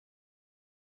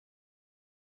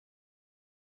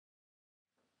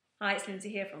Hi, it's Lindsay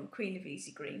here from Queen of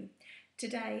Easy Green.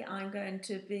 Today I'm going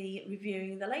to be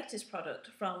reviewing the latest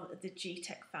product from the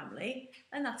Gtech family,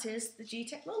 and that is the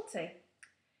Gtech Multi.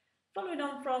 Following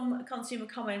on from consumer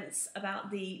comments about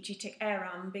the Gtech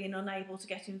AirRam being unable to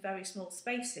get in very small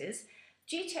spaces,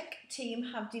 Gtech team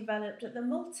have developed the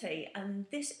Multi, and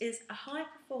this is a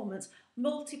high-performance,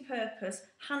 multi-purpose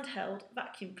handheld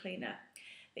vacuum cleaner.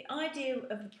 The idea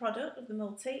of the product of the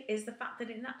Multi is the fact that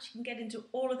it actually can get into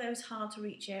all of those hard to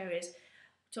reach areas,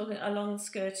 talking along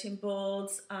skirting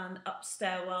boards and up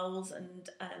stairwells and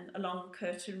along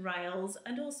curtain rails,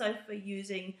 and also for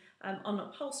using on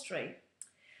upholstery.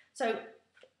 So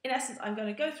in essence, I'm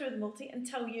going to go through the Multi and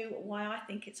tell you why I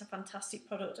think it's a fantastic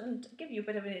product and give you a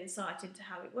bit of an insight into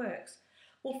how it works.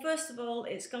 Well, first of all,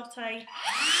 it's got a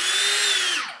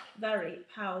very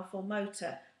powerful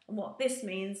motor. And what this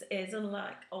means is,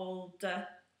 unlike old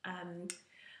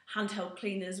handheld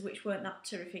cleaners, which weren't that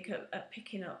terrific at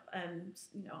picking up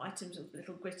items with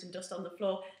little grit and dust on the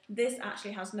floor, this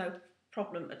actually has no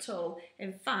problem at all.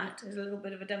 In fact, there's a little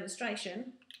bit of a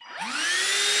demonstration.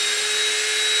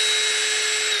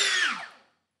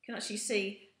 You can actually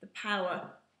see the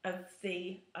power of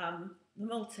the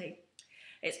Multi.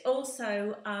 It's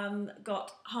also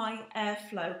got high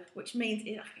airflow, which means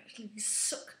it actually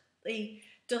sucks the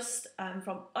dust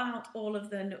from out all of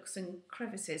the nooks and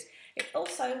crevices. It's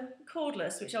also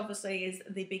cordless, which obviously is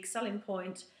the big selling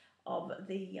point of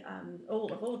the all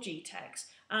Gtechs.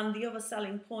 And the other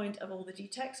selling point of all the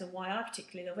Gtechs, and why I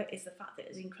particularly love it, is the fact that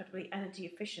it's incredibly energy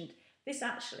efficient. This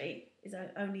actually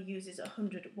only uses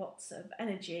 100 watts of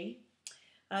energy,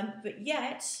 but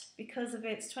yet, because of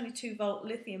its 22-volt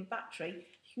lithium battery,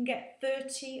 you can get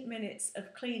 30 minutes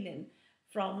of cleaning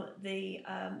from the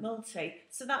Multi.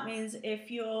 So that means if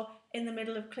you're in the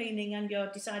middle of cleaning and you're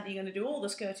deciding you're going to do all the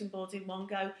skirting boards in one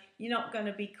go, you're not going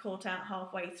to be caught out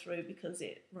halfway through because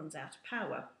it runs out of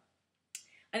power.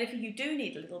 And if you do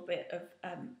need a little bit of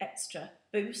extra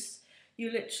boost,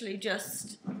 you literally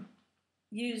just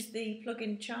use the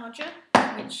plug-in charger,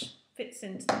 which fits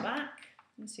into the back.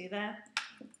 You can see there,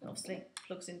 obviously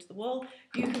plugs into the wall.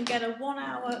 You can get a 1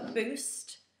 hour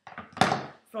boost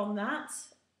from that.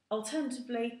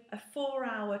 Alternatively, a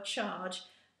 4-hour charge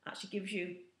actually gives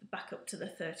you back up to the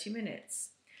 30 minutes.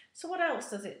 So what else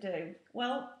does it do?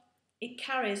 Well, it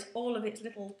carries all of its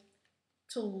little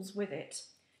tools with it.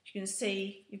 You can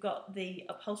see you've got the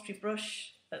upholstery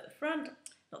brush at the front,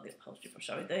 not the upholstery brush,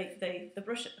 sorry, the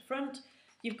brush at the front.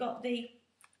 You've got the,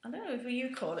 I don't know if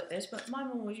you call it this, but my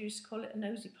mum always used to call it a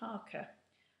nosy Parker.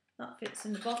 That fits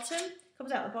in the bottom,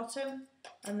 comes out the bottom,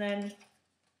 and then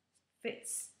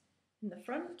fits in the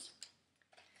front.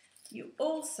 You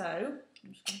also,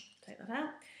 I'm just going to take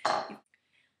that out,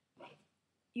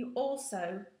 you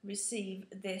also receive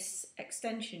this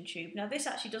extension tube. Now this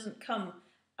actually doesn't come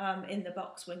in the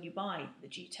box when you buy the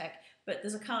Gtech, but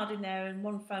there's a card in there and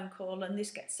one phone call, and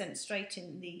this gets sent straight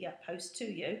in the post to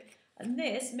you. And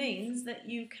this means that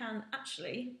you can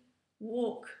actually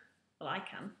walk, well I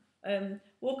can,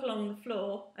 walk along the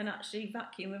floor and actually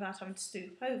vacuum without having to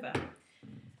stoop over.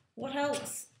 What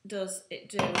else does it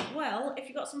do? Well, if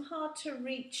you've got some hard to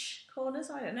reach corners,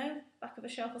 I don't know, back of a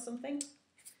shelf or something,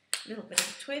 a little bit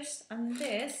of a twist, and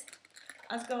this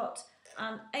has got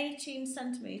an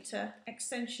 18cm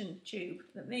extension tube.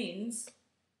 That means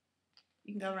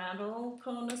you can go around all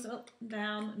corners, up and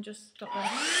down, and just stop there.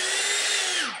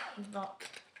 You've got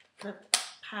the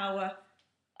power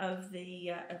of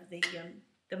the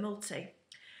Multi.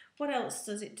 What else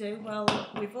does it do? Well,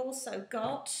 we've also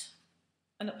got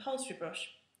an upholstery brush.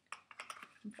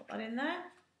 Put that in there,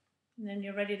 and then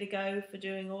you're ready to go for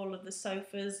doing all of the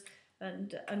sofas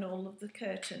and all of the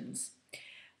curtains.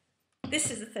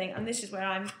 This is the thing, and this is where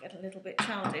I'm getting a little bit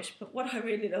childish, but what I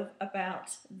really love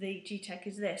about the Gtech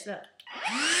is this. Look.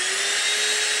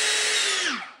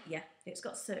 Yeah, it's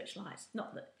got searchlights.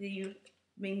 Not that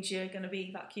means you're going to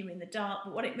be vacuuming in the dark,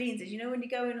 but what it means is, you know, when you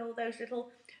go in all those little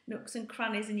nooks and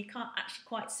crannies and you can't actually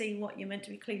quite see what you're meant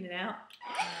to be cleaning out,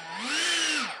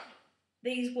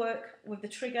 these work with the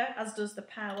trigger, as does the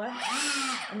power,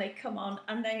 and they come on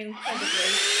and they're incredibly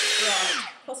bright.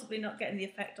 Possibly not getting the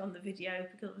effect on the video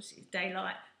because obviously it's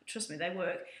daylight, but trust me, they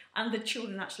work. And the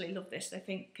children actually love this. They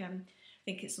think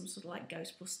it's some sort of like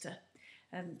Ghostbuster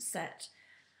set.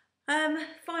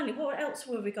 Finally, what else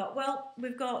have we got? Well,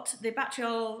 we've got the battery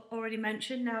I already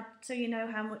mentioned. Now, so you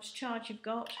know how much charge you've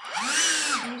got.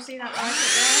 Can you see that right up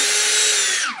there?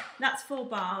 That's 4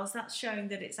 bars. That's showing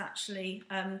that it's actually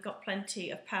got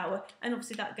plenty of power. And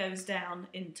obviously that goes down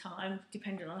in time,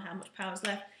 depending on how much power's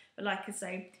left. But like I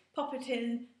say, pop it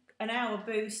in, an hour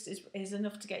boost is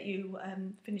enough to get you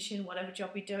finishing whatever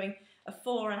job you're doing. a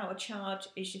 4-hour charge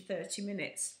is your 30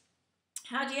 minutes.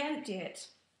 How do you empty it?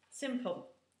 Simple.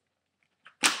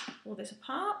 Pull this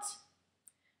apart,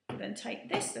 then take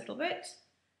this little bit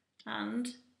and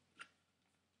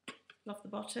off the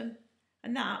bottom,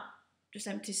 and that just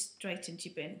empties straight into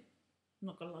your bin. I've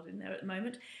not got a lot in there at the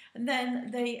moment. And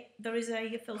then there is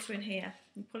a filter in here.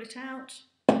 You pull it out.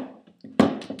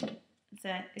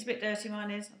 There. It's a bit dirty,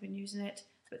 mine is. I've been using it,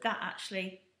 but that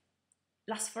actually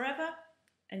lasts forever,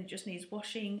 and it just needs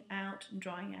washing out and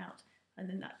drying out, and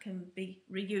then that can be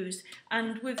reused.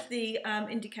 And with the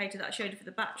indicator that I showed you for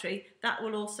the battery, that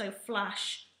will also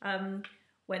flash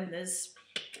when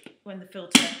the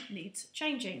filter needs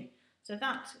changing. So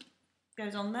that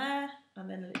goes on there,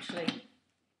 and then literally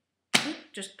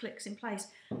just clicks in place.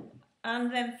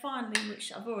 And then finally,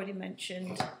 which I've already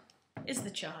mentioned, is the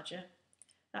charger.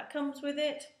 That comes with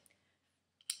it.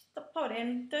 Put it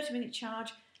in, 30-minute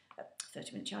charge,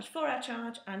 4-hour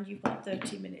charge, and you've got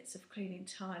 30 minutes of cleaning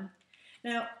time.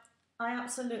 Now, I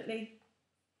absolutely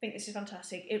think this is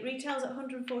fantastic. It retails at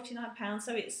 £149,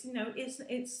 so it's, you know,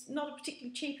 it's not a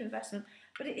particularly cheap investment,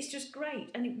 but it is just great,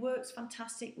 and it works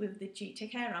fantastic with the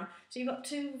Gtech Air Ram. So you've got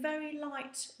two very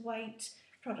lightweight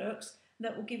products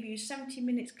that will give you 70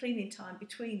 minutes cleaning time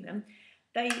between them.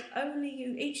 They only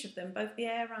use, each of them, both the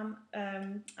Air Ram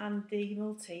and the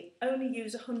Multi, only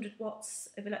use 100 watts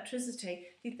of electricity.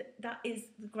 That is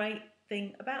the great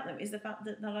thing about them, is the fact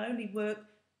that not only work,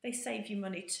 they save you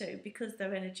money too, because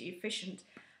they're energy efficient.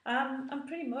 And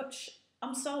pretty much,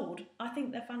 I'm sold. I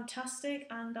think they're fantastic,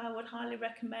 and I would highly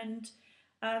recommend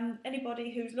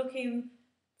anybody who's looking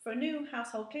for a new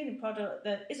household cleaning product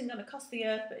that isn't going to cost the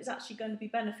earth, but is actually going to be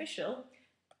beneficial,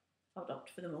 I would opt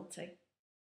for the Multi.